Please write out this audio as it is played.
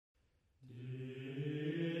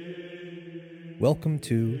Welcome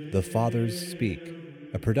to The Fathers Speak,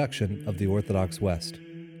 a production of the Orthodox West.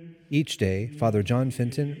 Each day, Father John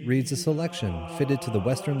Fenton reads a selection fitted to the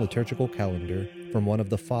Western liturgical calendar from one of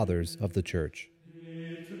the Fathers of the Church.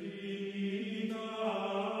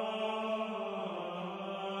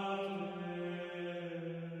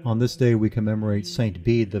 On this day we commemorate St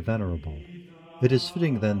Bede the Venerable. It is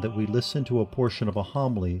fitting then that we listen to a portion of a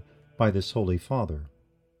homily by this Holy Father.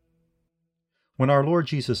 When our Lord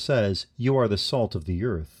Jesus says, "You are the salt of the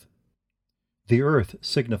earth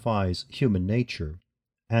signifies human nature,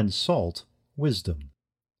 and salt, wisdom.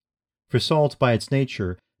 For salt by its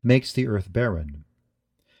nature makes the earth barren.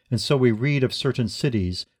 And so we read of certain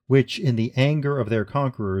cities which in the anger of their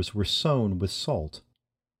conquerors were sown with salt.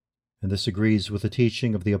 And this agrees with the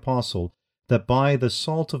teaching of the Apostle that by the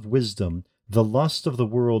salt of wisdom the lust of the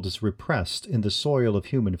world is repressed in the soil of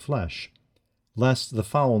human flesh, lest the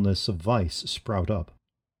foulness of vice sprout up.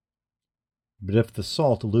 But if the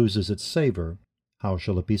salt loses its savor, how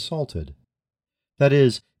shall it be salted? That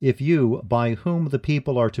is, if you, by whom the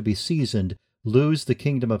people are to be seasoned, lose the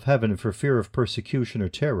kingdom of heaven for fear of persecution or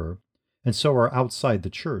terror, and so are outside the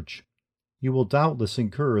church, you will doubtless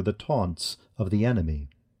incur the taunts of the enemy.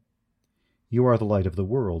 You are the light of the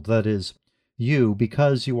world, that is, you,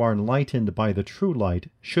 because you are enlightened by the true light,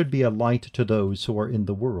 should be a light to those who are in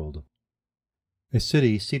the world. A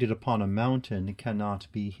city seated upon a mountain cannot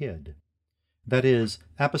be hid. That is,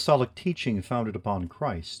 apostolic teaching founded upon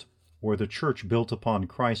Christ, or the church built upon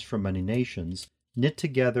Christ from many nations, knit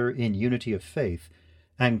together in unity of faith,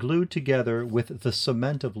 and glued together with the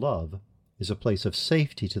cement of love, is a place of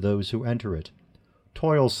safety to those who enter it,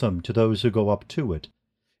 toilsome to those who go up to it.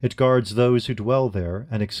 It guards those who dwell there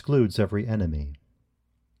and excludes every enemy.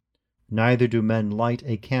 Neither do men light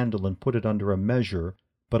a candle and put it under a measure,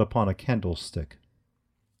 but upon a candlestick.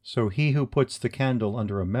 So he who puts the candle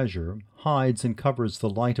under a measure hides and covers the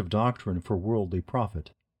light of doctrine for worldly profit.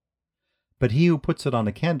 But he who puts it on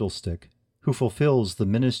a candlestick, who fulfills the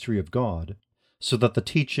ministry of God, so that the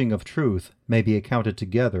teaching of truth may be accounted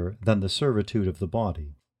together than the servitude of the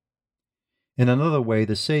body. In another way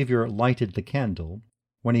the Saviour lighted the candle,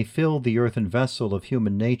 when he filled the earthen vessel of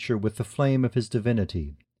human nature with the flame of his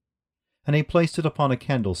divinity, and he placed it upon a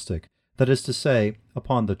candlestick, that is to say,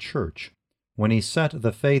 upon the church, when he set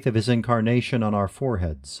the faith of his incarnation on our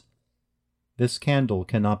foreheads. This candle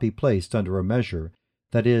cannot be placed under a measure,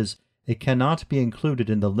 that is, it cannot be included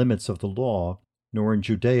in the limits of the law, nor in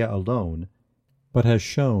Judea alone, but has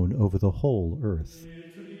shone over the whole earth.